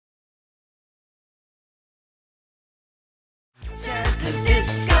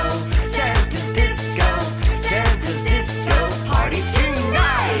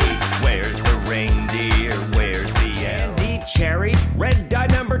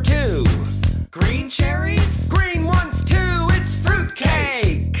Green cherries? Green ones too, it's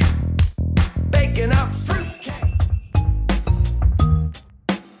fruitcake! Baking up fruitcake!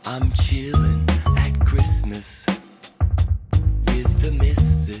 I'm chillin' at Christmas with the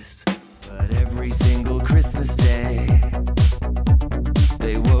missus, but every single Christmas day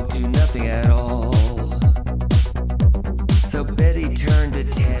they woke to nothing at all. So Betty turned to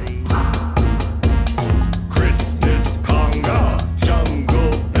Teddy. Christmas conga,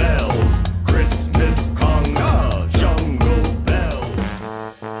 jungle bells. Christmas conga, jungle bells.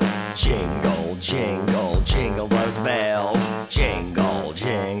 Jingle, jingle, jingle those bells. Jingle,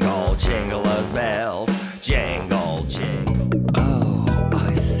 jingle, jingle those bells. Jingle, jingle. Oh,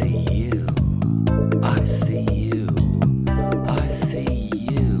 I see you. I see you. I see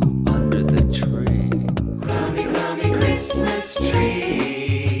you under the tree. Grummy, grummy Christmas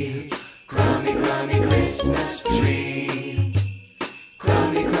tree. Grummy, grummy Christmas tree.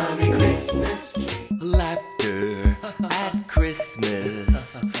 Grummy, grummy Christmas tree. Laughter at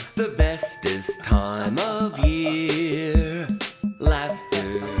Christmas, the bestest time of year.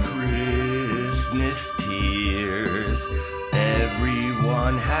 Laughter, Christmas tears,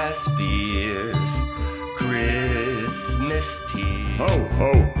 everyone has fears. Christmas tears. Ho,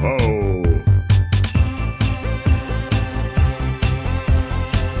 ho, ho.